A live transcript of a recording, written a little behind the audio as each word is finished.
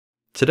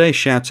Today's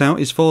shout out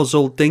is for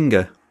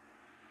Zuldinga.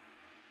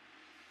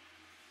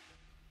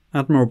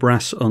 Admiral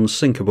Brass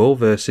Unsinkable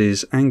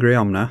versus Angry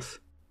Omnath,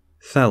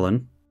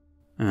 Ixalan,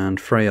 and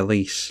Freya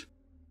Lys.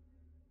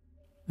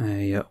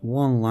 A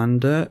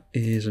one-lander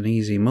is an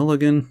easy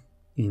mulligan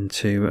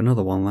into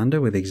another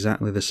one-lander with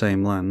exactly the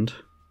same land.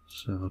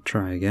 So I'll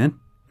try again.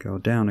 Go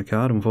down a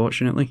card,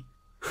 unfortunately.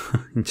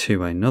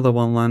 Into another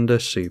one-lander,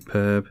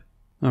 superb.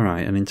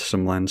 Alright, and into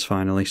some lands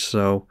finally.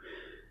 So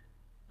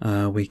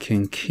we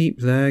can keep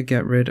there,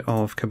 get rid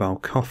of Cabal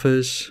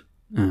Coffers.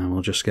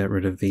 We'll just get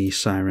rid of the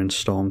Siren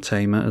Storm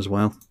Tamer as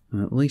well.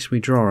 At least we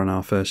draw on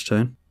our first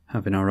turn,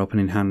 having our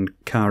opening hand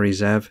Kari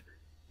Zev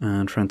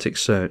and Frantic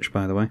Search,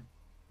 by the way.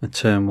 A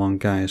turn 1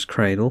 Gaia's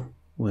Cradle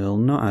will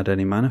not add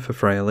any mana for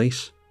Freya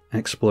Lys.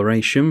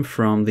 Exploration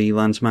from the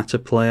Lands Matter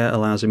player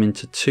allows him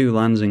into 2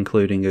 lands,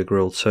 including a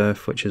Gruul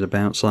Turf, which is a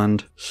bounce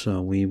land.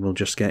 So we will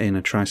just get in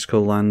a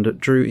Tricycle land.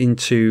 Drew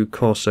into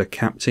Corsair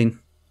Captain.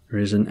 There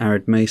is an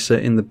Arid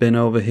Mesa in the bin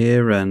over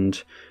here, and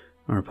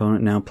our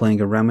opponent now playing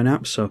a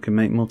Raminap, so can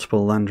make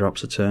multiple land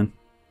drops a turn.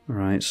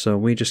 Alright, so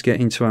we just get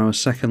into our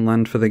second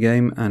land for the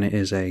game, and it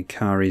is a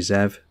Kari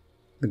Zev.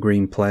 The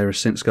green player has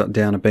since got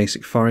down a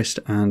basic forest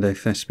and a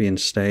Thespian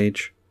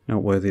Stage.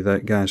 Noteworthy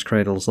that Gaia's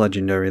Cradle's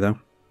legendary though.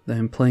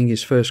 Then playing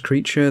his first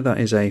creature, that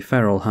is a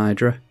Feral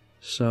Hydra.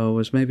 So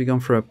has maybe gone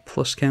for a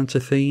plus counter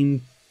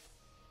theme.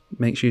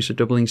 Makes use of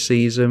Doubling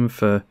Season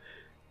for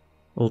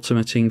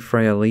ultimating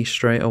Freya Lys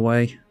straight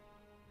away.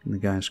 And the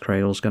Gaia's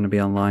Cradle's going to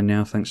be online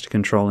now thanks to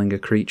controlling a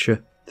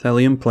creature.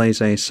 Thelium plays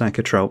a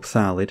Psychotrope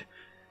Thalid.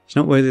 It's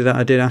noteworthy that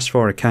I did ask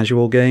for a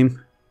casual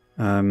game.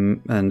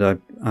 And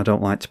I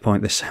don't like to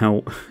point this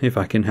out if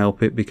I can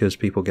help it because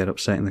people get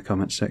upset in the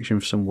comments section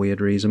for some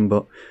weird reason,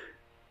 but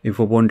if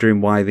we're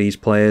wondering why these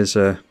players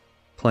are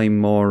playing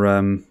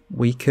more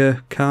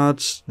weaker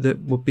cards that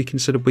would be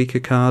considered weaker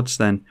cards,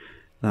 then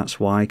that's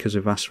why, because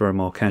we've asked for a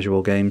more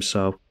casual game.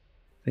 So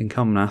I think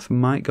Omnath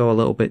might go a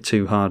little bit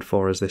too hard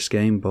for us this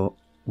game, but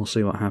we'll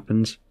see what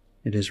happens.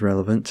 It is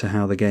relevant to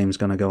how the game's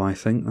going to go, I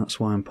think. That's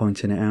why I'm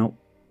pointing it out.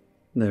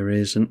 There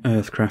is an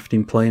Earthcraft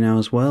in play now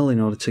as well in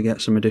order to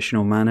get some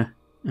additional mana.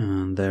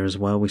 And there as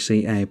well we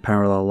see a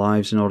Parallel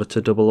Lives in order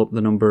to double up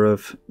the number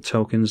of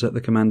tokens that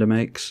the commander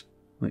makes,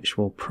 which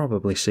we'll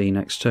probably see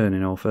next turn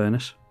in all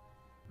fairness.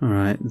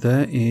 Alright,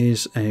 there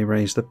is a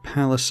Raise the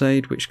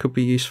Palisade, which could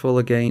be useful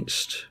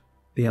against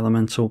the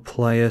elemental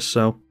player,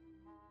 so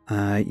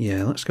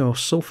yeah, let's go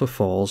Sulphur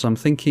Falls. I'm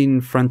thinking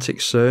Frantic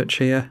Search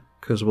here,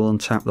 because we'll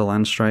untap the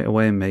land straight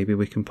away and maybe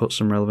we can put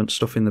some relevant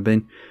stuff in the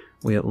bin.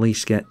 We at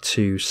least get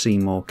to see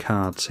more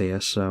cards here,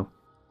 so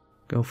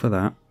go for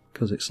that,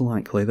 because it's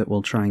likely that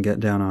we'll try and get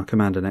down our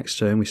commander next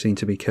turn. We seem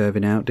to be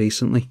curving out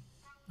decently.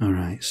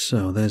 Alright,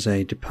 so there's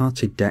a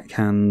Departed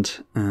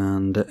Deckhand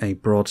and a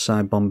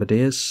Broadside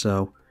Bombardiers,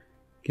 so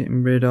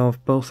getting rid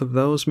of both of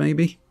those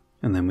maybe.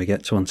 And then we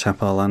get to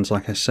untap our lands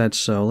like I said,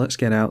 so let's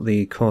get out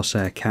the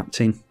Corsair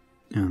Captain.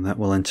 And that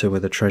will enter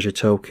with a treasure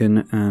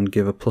token and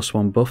give a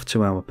 +1 buff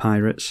to our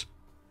pirates.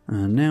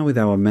 And now with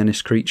our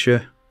Menace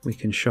creature, we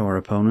can show our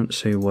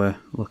opponents who we're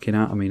looking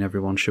at. I mean,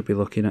 everyone should be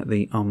looking at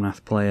the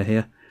Omnath player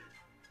here.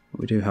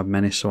 But we do have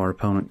Menace, so our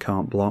opponent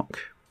can't block.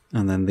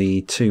 And then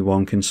the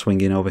 2-1 can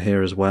swing in over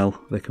here as well.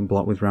 They can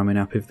block with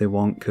Raminap if they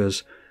want,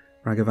 because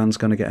Ragavan's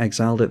going to get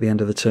exiled at the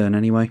end of the turn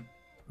anyway.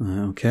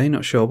 Okay,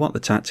 not sure what the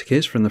tactic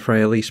is from the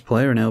Freya Lys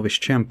player. An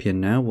Elvish Champion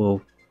now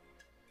will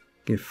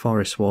give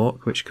Forest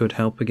Walk, which could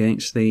help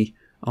against the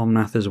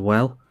Omnath as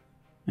well.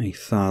 A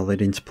Thalid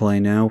into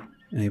play now,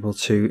 able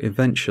to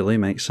eventually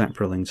make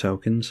Saproling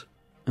tokens.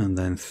 And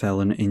then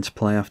Ixalan into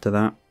play after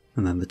that.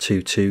 And then the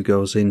 2-2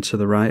 goes into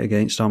the right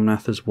against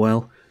Omnath as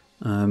well.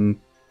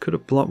 Could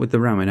have blocked with the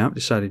Raminap,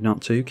 decided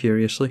not to,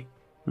 curiously.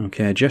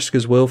 Okay,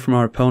 Jeska's Will from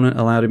our opponent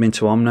allowed him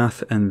into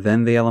Omnath, and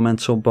then the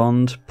Elemental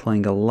Bond.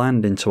 Playing a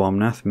land into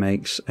Omnath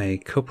makes a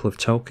couple of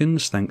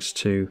tokens thanks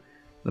to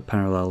the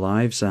Parallel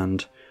Lives,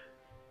 and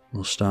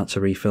we'll start to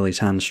refill his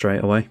hand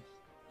straight away.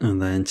 And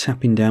then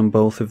tapping down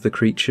both of the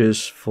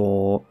creatures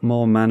for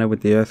more mana with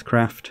the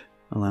Earthcraft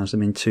allows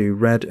them into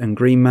red and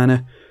green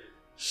mana.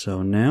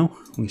 So now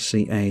we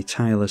see a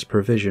Tireless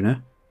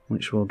Provisioner,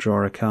 which will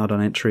draw a card on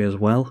entry as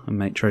well and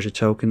make treasure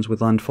tokens with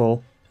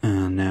landfall.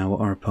 And now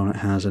our opponent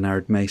has an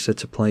Arid Mesa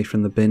to play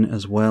from the bin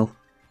as well.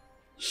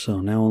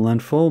 So now on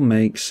landfall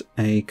makes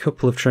a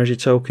couple of treasure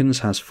tokens,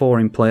 has 4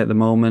 in play at the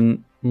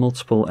moment,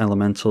 multiple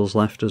elementals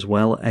left as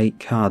well, 8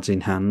 cards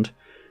in hand,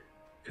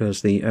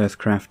 because the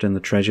Earthcraft and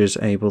the treasure's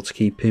able to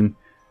keep him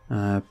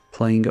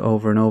playing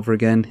over and over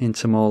again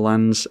into more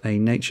lands. A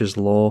Nature's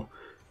Law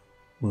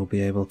will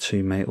be able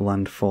to make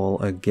landfall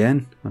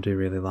again. I do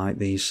really like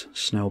these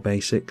snow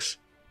basics.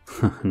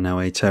 Now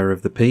a Terror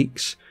of the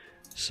Peaks.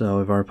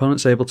 So if our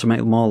opponent's able to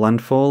make more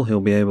landfall, he'll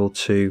be able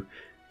to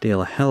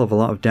deal a hell of a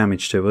lot of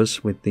damage to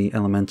us with the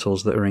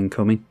elementals that are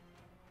incoming.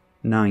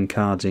 9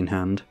 cards in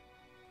hand.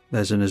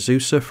 There's an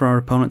Azusa for our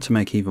opponent to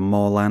make even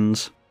more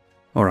lands.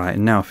 Alright,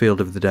 and now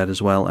Field of the Dead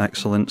as well,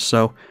 excellent.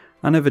 So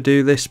I never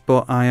do this,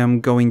 but I am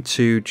going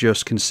to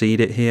just concede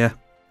it here.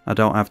 I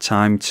don't have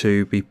time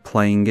to be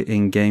playing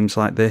in games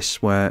like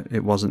this where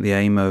it wasn't the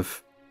aim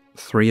of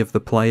 3 of the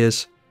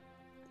players.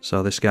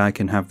 So this guy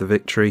can have the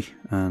victory,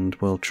 and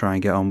we'll try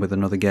and get on with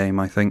another game,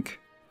 I think.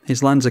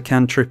 His lands are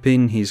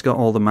cantripping, he's got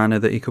all the mana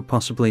that he could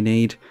possibly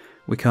need.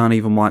 We can't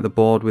even wipe the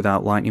board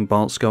without lightning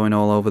bolts going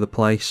all over the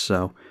place,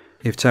 so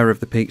if Terror of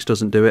the Peaks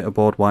doesn't do it, a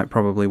board wipe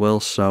probably will,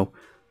 so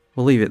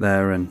we'll leave it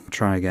there and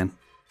try again.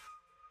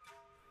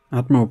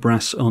 Admiral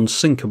Brass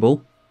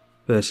Unsinkable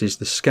versus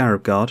the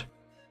Scarab God,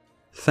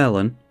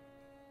 Ixalan,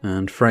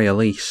 and Freya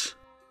Lise.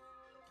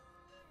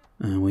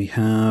 And we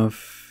have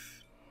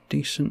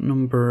decent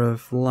number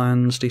of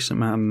lands, decent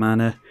amount of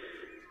mana.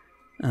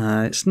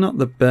 It's not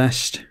the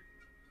best,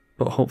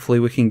 but hopefully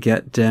we can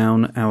get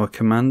down our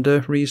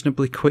commander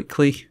reasonably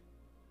quickly.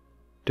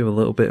 Do a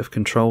little bit of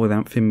control with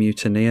Amphibian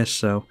Mutineer,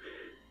 so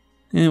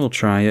yeah, we'll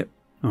try it.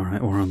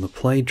 Alright, we're on the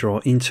play, draw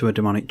into a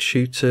Demonic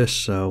Tutor,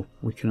 so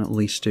we can at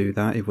least do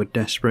that if we're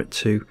desperate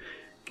to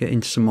get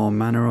into some more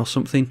mana or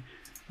something.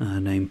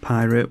 Name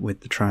Pirate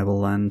with the tribal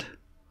land.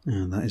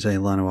 And that is a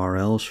Llanowar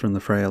Elves from the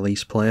Freya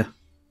Lise player.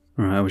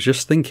 Alright, I was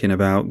just thinking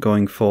about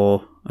going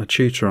for a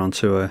tutor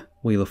onto a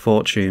Wheel of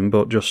Fortune,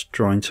 but just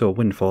drawing to a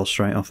Windfall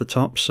straight off the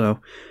top, so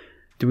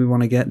do we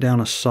want to get down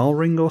a Sol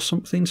Ring or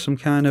something, some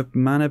kind of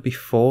mana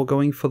before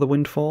going for the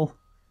Windfall?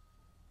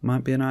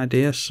 Might be an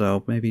idea,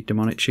 so maybe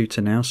Demonic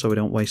Tutor now so we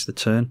don't waste the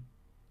turn.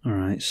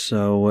 Alright,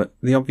 so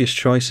the obvious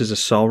choice is a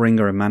Sol Ring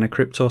or a Mana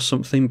Crypt or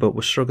something, but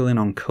we're struggling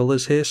on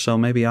colours here, so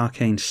maybe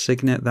Arcane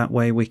Signet, that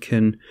way we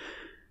can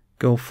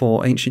go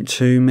for Ancient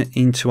Tomb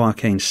into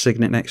Arcane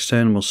Signet next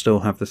turn, and we'll still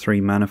have the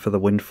 3 mana for the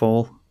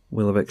Windfall.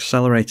 We'll have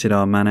accelerated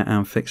our mana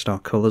and fixed our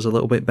colours a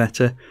little bit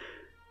better.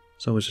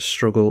 It's always a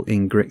struggle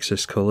in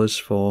Grixis colours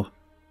for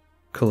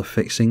colour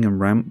fixing and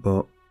ramp,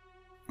 but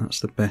that's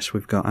the best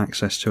we've got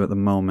access to at the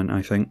moment,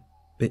 I think.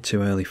 Bit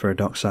too early for a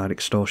Dockside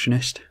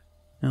Extortionist.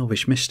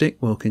 Elvish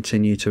Mystic will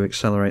continue to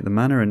accelerate the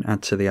mana and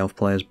add to the elf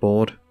player's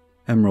board.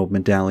 Emerald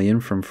Medallion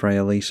from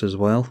Freya Lise as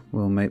well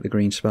will make the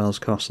green spells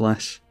cost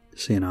less.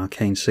 See an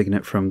Arcane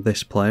Signet from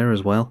this player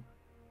as well.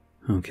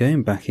 Okay,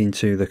 back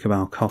into the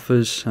Cabal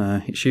Coffers.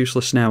 It's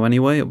useless now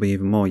anyway, it'll be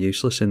even more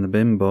useless in the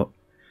bin, but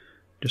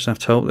just have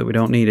to hope that we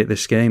don't need it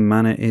this game.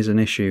 Mana is an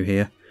issue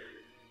here.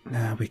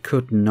 We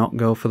could not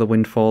go for the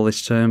Windfall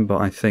this turn, but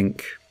I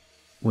think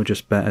we're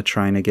just better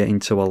trying to get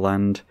into a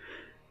land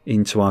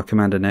into our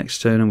commander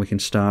next turn and we can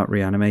start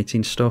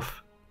reanimating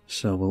stuff.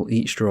 So we'll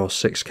each draw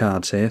 6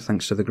 cards here,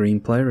 thanks to the green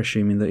player,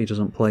 assuming that he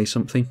doesn't play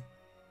something.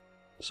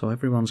 So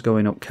everyone's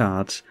going up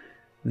cards.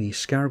 The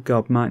Scarab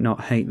God might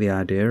not hate the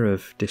idea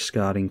of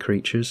discarding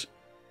creatures.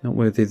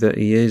 Noteworthy that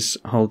he is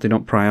holding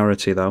up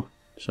priority though,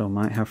 so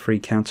might have free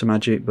counter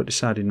magic but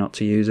decided not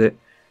to use it.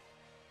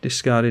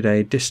 Discarded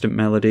a Distant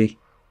Melody,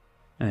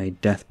 a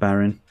Death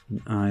Baron,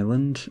 an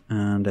Island,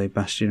 and a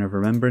Bastion of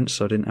Remembrance,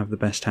 so I didn't have the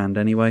best hand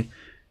anyway.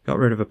 Got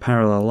rid of a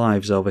Parallel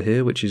Lives over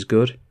here, which is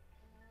good.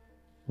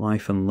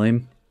 Life and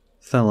Limb,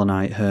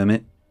 Thelonite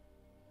Hermit,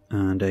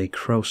 and a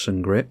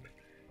Croson Grip.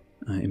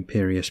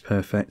 Imperious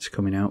Perfect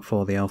coming out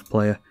for the elf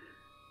player,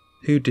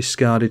 who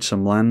discarded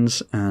some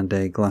lands and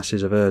a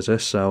Glasses of Urza,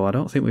 so I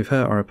don't think we've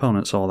hurt our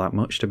opponents all that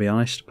much, to be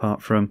honest,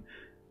 apart from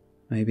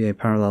maybe a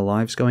Parallel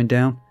Lives going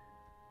down.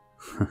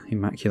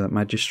 Immaculate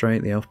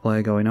Magistrate, the elf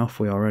player going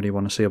off. We already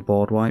want to see a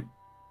board wipe.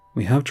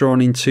 We have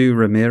drawn into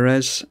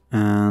Ramirez,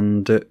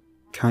 and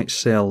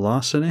Kitesail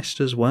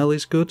Larcenist as well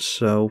is good,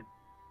 so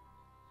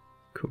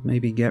could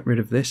maybe get rid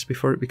of this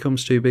before it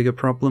becomes too big a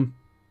problem.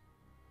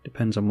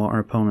 Depends on what our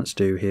opponents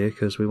do here,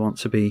 because we want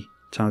to be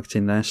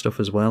targeting their stuff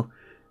as well.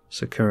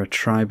 Sakura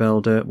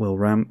Tribelder will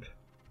ramp.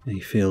 A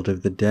Field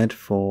of the Dead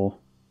for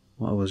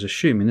what I was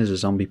assuming is a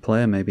zombie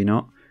player, maybe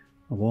not.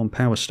 A Warm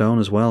Power Stone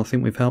as well. I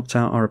think we've helped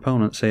out our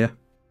opponents here.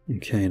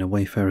 Okay, and a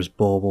Wayfarer's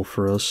Bauble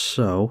for us,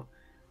 so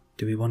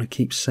do we want to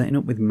keep setting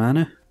up with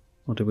mana?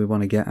 Or do we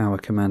want to get our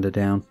commander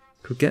down?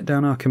 Could get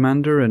down our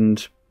commander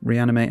and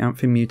reanimate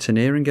Amphibian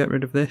Mutineer and get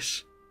rid of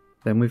this.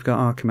 Then we've got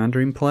our commander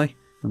in play.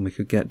 And we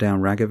could get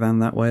down Ragavan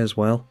that way as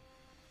well.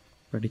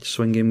 Ready to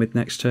swing in with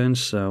next turn,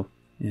 so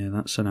yeah,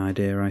 that's an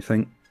idea I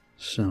think.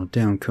 So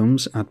down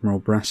comes Admiral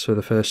Brass for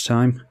the first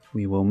time.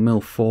 We will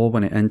mill 4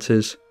 when it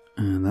enters.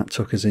 And that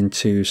took us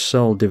into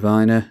Soul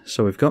Diviner.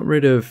 So we've got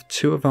rid of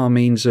 2 of our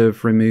means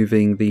of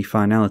removing the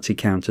finality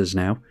counters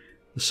now.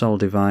 The Soul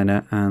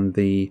Diviner and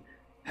the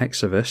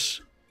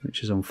Hexavus,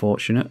 which is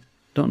unfortunate.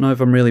 Don't know if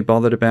I'm really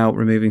bothered about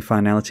removing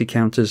finality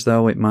counters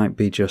though. It might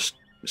be just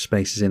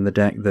spaces in the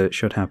deck that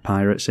should have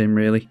pirates in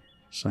really.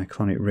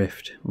 Cyclonic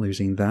Rift,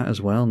 losing that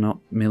as well, not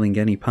milling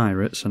any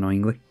pirates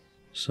annoyingly.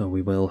 So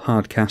we will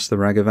hard cast the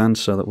Ragavan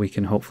so that we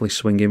can hopefully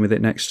swing in with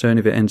it next turn.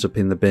 If it ends up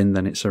in the bin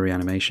then it's a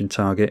reanimation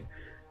target.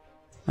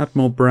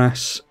 Admiral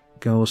Brass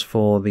goes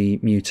for the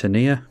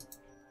Mutineer,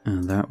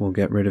 and that will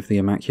get rid of the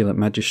Immaculate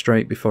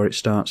Magistrate before it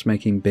starts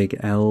making big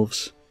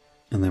elves.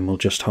 And then we'll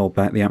just hold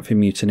back the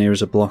Amphibian Mutineer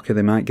as a blocker.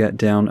 They might get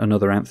down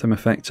another Anthem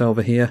effect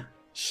over here,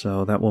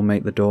 so that will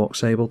make the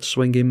Dorks able to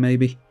swing in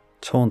maybe.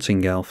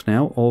 Taunting Elf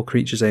now. All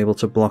creatures able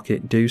to block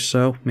it do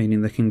so,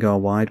 meaning they can go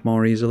wide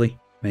more easily.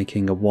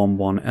 making a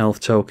 1/1 elf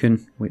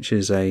token, which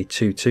is a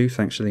 2/2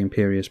 thanks to the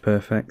Imperious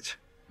Perfect.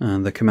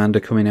 And the commander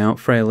coming out,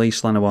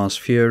 Freyalise, Llanowar's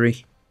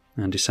Fury,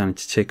 and deciding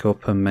to tick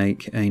up and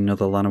make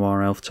another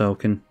Llanowar elf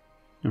token.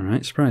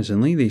 Alright,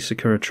 surprisingly, the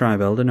Sakura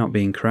Tribe Elder not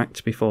being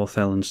cracked before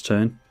Thelan's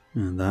turn.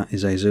 And that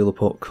is a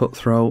Zulaport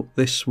Cutthroat.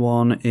 This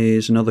one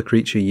is another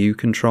creature you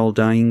control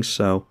dying,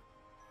 so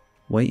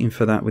waiting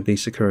for that with the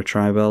Sakura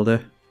Tribe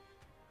Elder.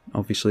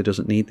 Obviously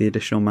doesn't need the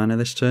additional mana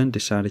this turn,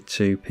 decided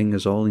to ping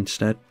us all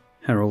instead.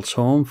 Herald's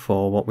Horn,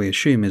 for what we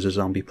assume is a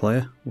zombie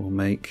player, will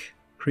make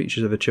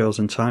creatures of a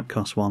chosen type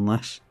cost 1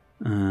 less.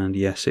 And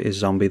yes, it is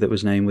zombie that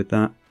was named with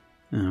that.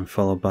 And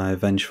followed by a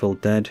Vengeful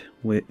Dead,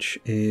 which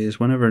is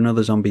whenever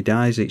another zombie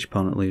dies, each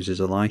opponent loses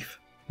a life.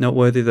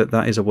 Noteworthy that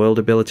that is a world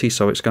ability,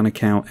 so it's going to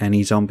count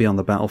any zombie on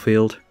the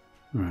battlefield.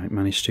 Alright,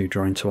 managed to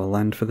draw into a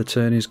land for the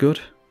turn is good.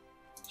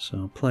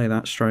 So play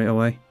that straight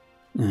away.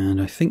 And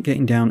I think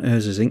getting down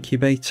Urza's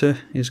Incubator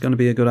is going to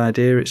be a good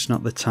idea. It's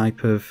not the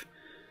type of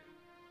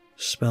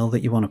spell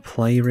that you want to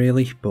play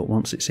really, but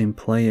once it's in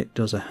play it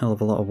does a hell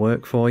of a lot of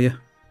work for you.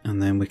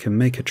 And then we can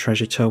make a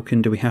treasure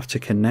token. Do we have to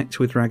connect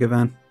with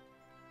Ragavan?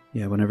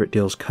 Yeah, whenever it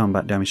deals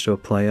combat damage to a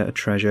player, a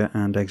treasure,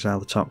 and exile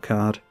the top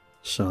card.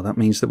 So that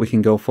means that we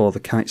can go for the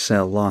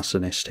Kitesail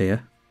Larcenist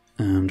here.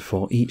 And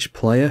for each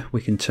player,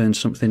 we can turn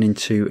something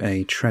into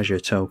a treasure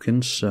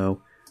token.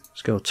 So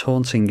let's go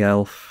Taunting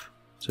Elf.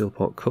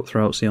 Zulaport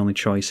Cutthroat's the only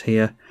choice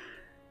here.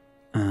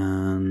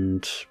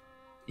 And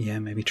yeah,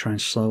 maybe try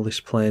and slow this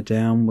player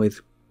down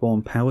with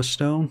Worn Power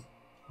Stone.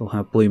 They'll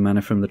have blue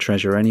mana from the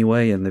treasure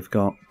anyway, and they've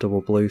got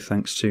double blue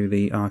thanks to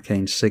the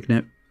Arcane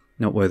Signet.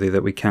 Noteworthy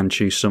that we can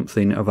choose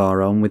something of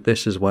our own with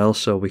this as well,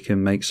 so we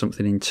can make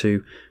something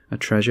into a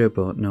treasure,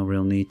 but no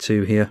real need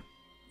to here.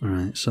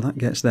 Alright, so that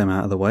gets them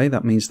out of the way.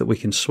 That means that we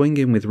can swing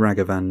in with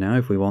Ragavan now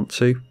if we want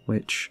to,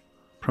 which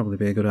probably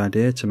be a good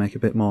idea to make a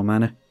bit more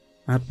mana.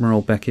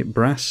 Admiral Beckett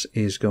Brass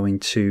is going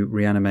to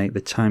reanimate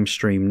the Time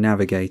Stream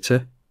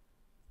Navigator,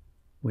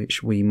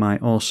 which we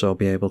might also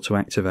be able to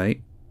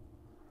activate.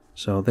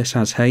 So this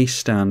has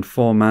haste and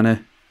 4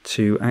 mana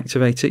to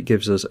activate it,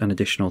 gives us an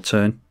additional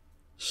turn.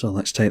 So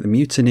let's take the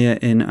Mutineer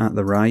in at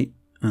the right,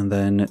 and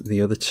then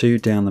the other 2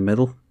 down the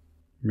middle.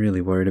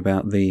 Really worried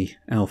about the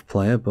elf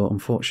player, but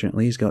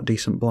unfortunately he's got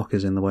decent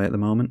blockers in the way at the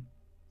moment.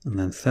 And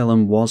then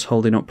Thelan was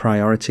holding up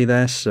priority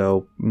there,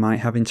 so might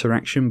have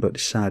interaction, but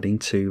deciding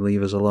to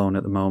leave us alone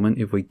at the moment.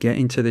 If we get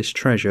into this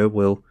treasure,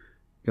 we'll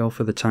go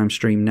for the Time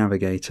Stream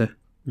Navigator.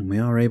 And we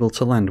are able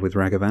to land with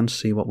Ragavan,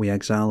 see what we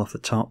exile off the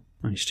top.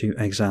 Managed to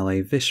exile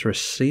a Viscera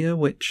Seer,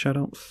 which I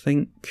don't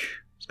think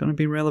is going to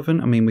be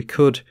relevant. I mean, we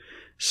could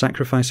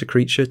sacrifice a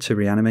creature to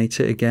reanimate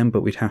it again,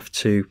 but we'd have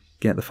to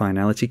get the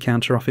finality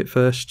counter off it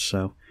first,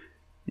 so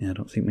yeah, I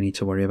don't think we need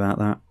to worry about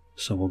that.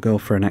 So we'll go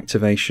for an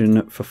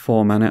activation for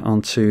 4 mana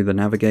onto the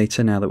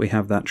Navigator now that we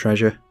have that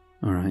treasure.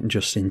 Alright,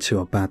 just into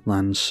a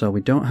Badlands, so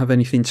we don't have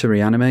anything to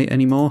reanimate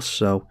anymore,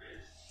 so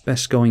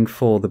best going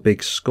for the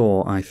big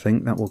score, I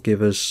think. That will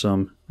give us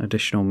some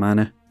additional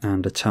mana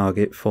and a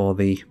target for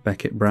the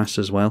Beckett Brass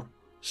as well.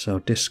 So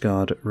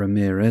discard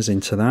Ramirez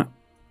into that.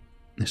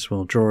 This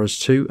will draw us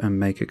 2 and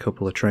make a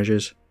couple of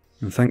treasures.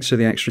 And thanks to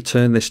the extra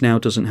turn, this now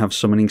doesn't have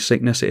Summoning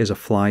Sickness, it is a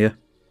flyer.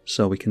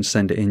 So we can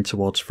send it in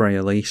towards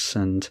Freyalise,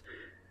 and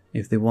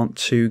if they want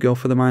to go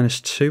for the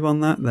 -2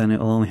 on that, then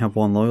it'll only have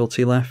 1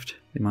 loyalty left.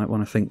 They might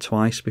want to think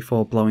twice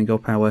before blowing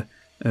up our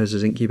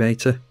Urza's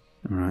Incubator.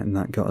 Alright, and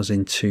that got us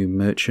into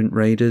Merchant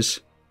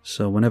Raiders.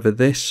 So whenever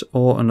this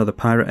or another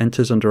pirate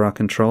enters under our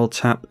control,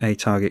 tap a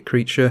target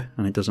creature,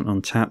 and it doesn't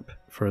untap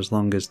for as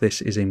long as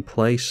this is in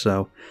place,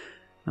 so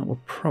that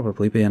will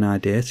probably be an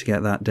idea to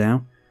get that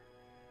down.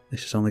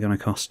 This is only going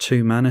to cost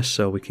 2 mana,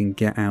 so we can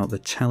get out the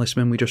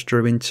talisman we just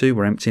drew into.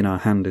 We're emptying our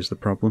hand is the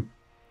problem.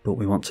 But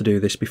we want to do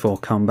this before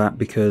combat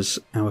because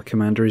our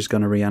commander is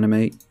going to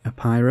reanimate a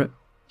pirate.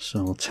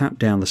 So we'll tap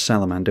down the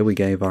salamander we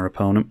gave our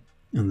opponent.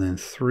 And then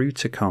through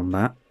to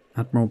combat.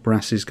 Admiral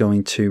Brass is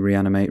going to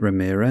reanimate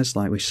Ramirez,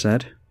 like we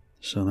said.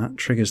 So that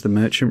triggers the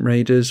Merchant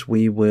Raiders.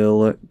 We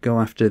will go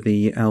after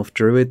the Elf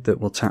Druid that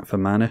will tap for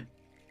mana.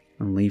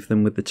 And leave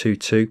them with the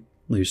 2/2.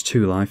 Lose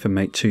 2 life and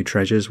make 2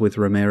 treasures with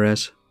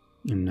Ramirez.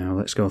 And now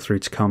let's go through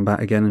to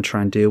combat again and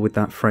try and deal with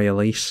that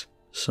Freyalise.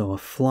 So a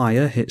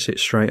flyer hits it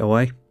straight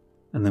away.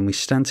 And then we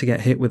stand to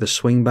get hit with a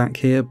swing back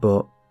here,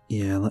 but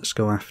yeah, let's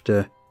go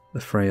after the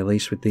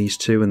Freyalise with these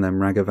 2, and then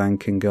Ragavan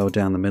can go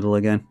down the middle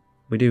again.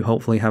 We do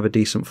hopefully have a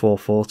decent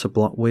 4/4 to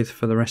block with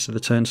for the rest of the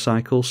turn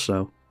cycle,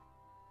 so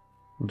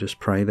we'll just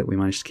pray that we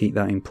manage to keep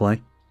that in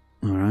play.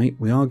 Alright,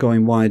 we are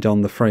going wide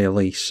on the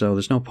Freyalise, so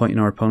there's no point in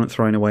our opponent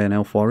throwing away an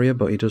Elf Warrior,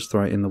 but he does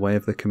throw it in the way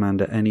of the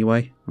commander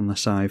anyway,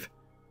 unless I've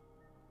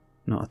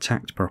not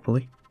attacked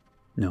properly.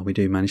 No, we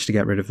do manage to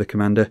get rid of the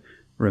commander.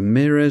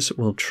 Ramirez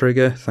will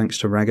trigger thanks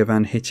to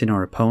Ragavan hitting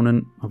our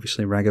opponent.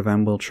 Obviously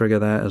Ragavan will trigger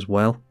there as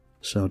well.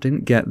 So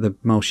didn't get the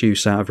most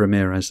use out of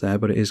Ramirez there,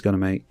 but it is going to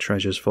make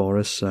treasures for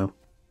us, so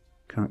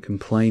can't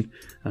complain.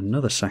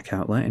 Another sack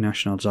outlet in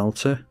Ashnod's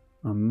Altar.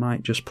 I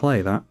might just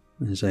play that.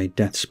 There's a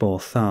Deathspore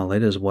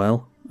Tharlid as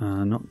well.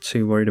 Not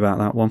too worried about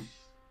that one.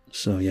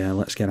 So yeah,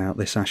 let's get out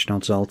this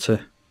Ashnod's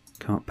Altar.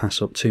 Can't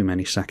pass up too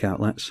many sack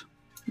outlets.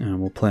 And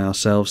we'll play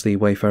ourselves the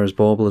Wayfarer's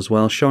Bauble as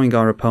well, showing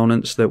our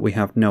opponents that we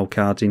have no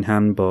cards in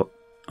hand, but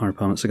our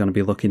opponents are going to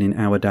be looking in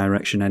our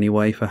direction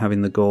anyway for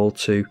having the goal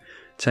to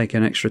take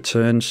an extra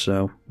turn,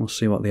 so we'll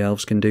see what the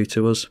elves can do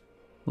to us.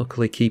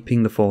 Luckily,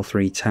 keeping the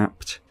 4-3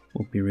 tapped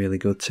would be really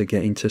good to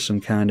get into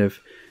some kind of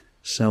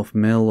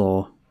self-mill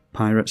or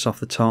pirates off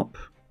the top.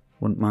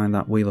 Wouldn't mind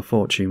that Wheel of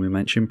Fortune we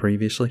mentioned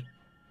previously.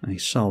 A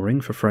Sol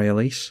Ring for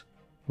Freyalise.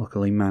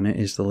 Luckily, mana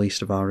is the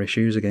least of our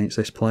issues against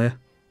this player.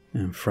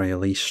 And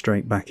Freyalise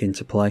straight back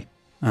into play.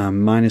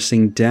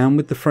 Minusing down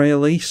with the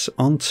Freyalise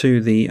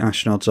onto the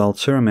Ashnod's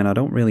Altar. I mean, I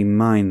don't really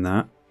mind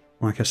that.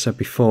 Like I said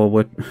before,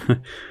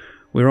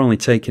 we're only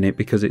taking it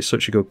because it's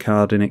such a good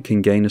card and it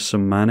can gain us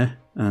some mana.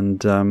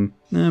 And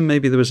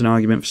maybe there was an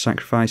argument for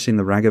sacrificing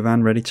the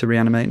Ragavan ready to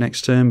reanimate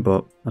next turn,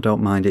 but I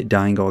don't mind it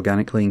dying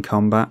organically in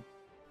combat.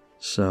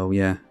 So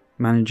yeah,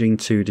 managing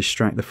to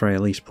distract the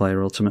Freyalise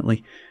player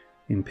ultimately.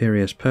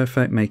 Imperious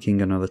Perfect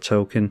making another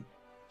token.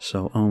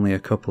 So only a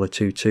couple of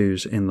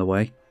 2/2s in the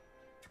way.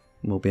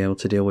 We'll be able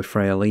to deal with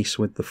Freyalise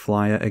with the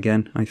flyer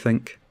again, I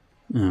think.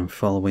 And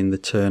following the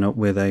turn up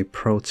with a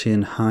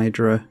Protean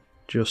Hydra.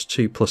 Just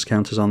 2+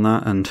 counters on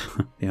that, and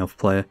the elf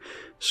player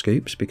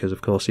scoops, because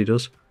of course he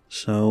does.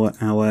 So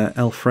our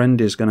elf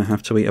friend is going to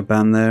have to eat a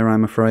ban there,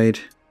 I'm afraid.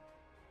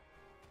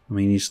 I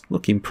mean, he's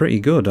looking pretty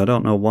good. I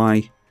don't know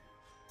why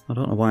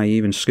he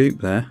even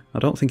scooped there. I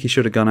don't think he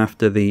should have gone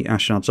after the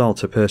Ashnod's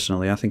Altar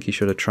personally. I think he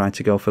should have tried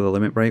to go for the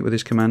limit break with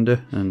his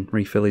commander and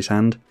refill his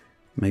hand.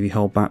 Maybe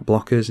hold back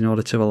blockers in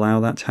order to allow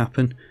that to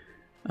happen.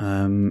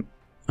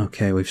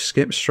 Okay, we've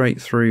skipped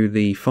straight through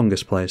the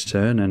fungus player's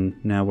turn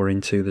and now we're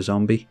into the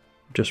zombie.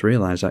 Just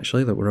realised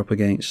actually that we're up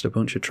against a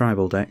bunch of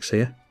tribal decks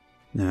here.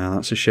 Now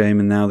that's a shame,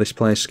 and now this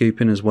player's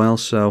scooping as well,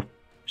 so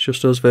it's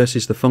just us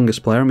versus the fungus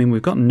player. I mean,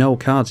 we've got no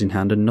cards in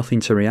hand and nothing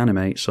to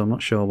reanimate, so I'm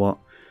not sure what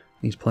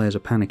these players are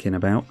panicking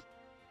about.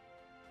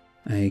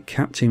 A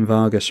Captain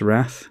Vargas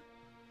Wrath.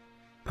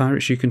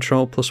 Pirates you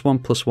control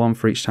 +1/+1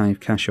 for each time you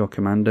cast your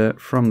commander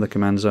from the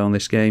command zone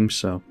this game,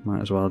 so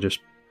might as well just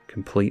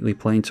completely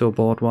play into a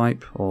board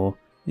wipe, or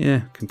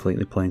yeah,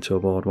 completely play into a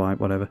board wipe,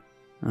 whatever.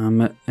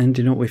 I'm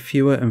ending up with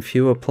fewer and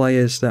fewer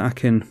players that I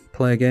can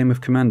play a game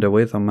of Commander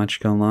with on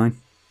MTG Online.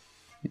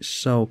 It's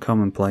so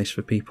commonplace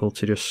for people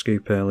to just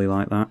scoop early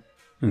like that.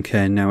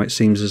 Okay, now it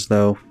seems as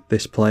though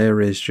this player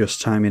is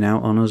just timing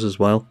out on us as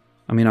well.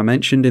 I mean, I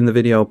mentioned in the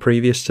video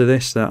previous to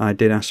this that I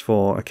did ask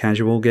for a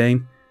casual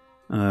game.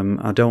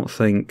 I don't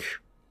think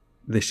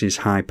this is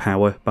high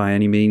power by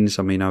any means.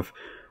 I mean, I've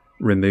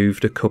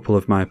removed a couple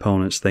of my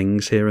opponent's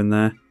things here and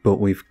there, but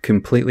we've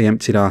completely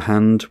emptied our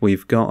hand.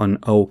 We've got an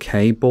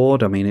okay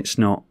board. I mean, it's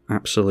not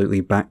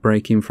absolutely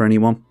backbreaking for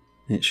anyone.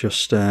 It's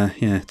just,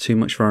 yeah, too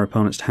much for our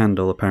opponents to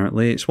handle,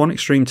 apparently. It's one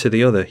extreme to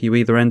the other. You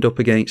either end up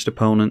against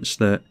opponents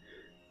that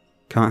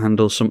can't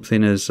handle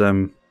something as,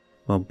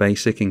 well,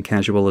 basic and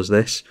casual as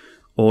this,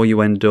 or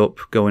you end up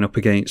going up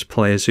against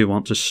players who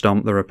want to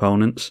stomp their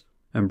opponents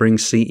and bring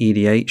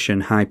CEDH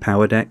and high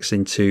power decks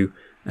into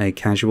a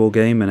casual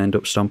game and end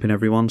up stomping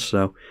everyone.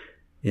 So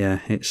yeah,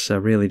 it's a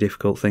really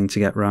difficult thing to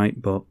get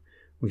right, but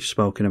we've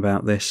spoken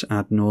about this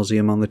ad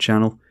nauseum on the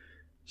channel.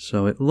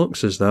 So it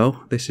looks as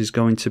though this is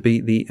going to be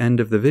the end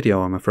of the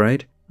video, I'm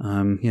afraid.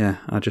 Yeah,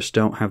 I just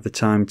don't have the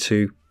time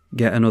to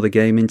get another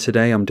game in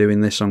today. I'm doing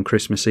this on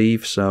Christmas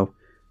Eve, so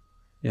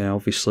yeah,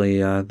 obviously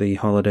the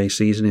holiday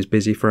season is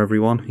busy for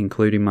everyone,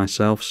 including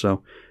myself,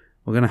 so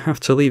we're going to have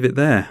to leave it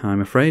there,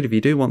 I'm afraid. If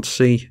you do want to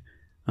see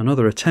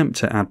another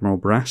attempt at Admiral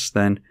Brass,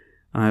 then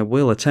I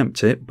will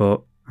attempt it,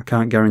 but I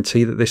can't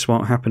guarantee that this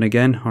won't happen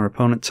again. Our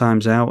opponent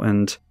times out,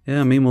 and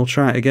yeah, I mean, we'll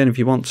try it again if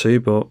you want to,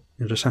 but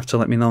you'll just have to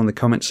let me know in the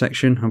comment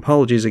section.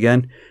 Apologies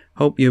again.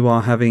 Hope you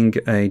are having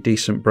a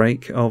decent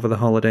break over the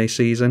holiday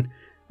season,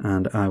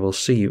 and I will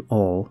see you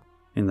all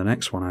in the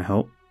next one, I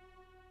hope.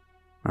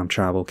 I'm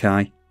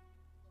tribalkai.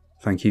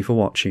 Thank you for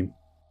watching.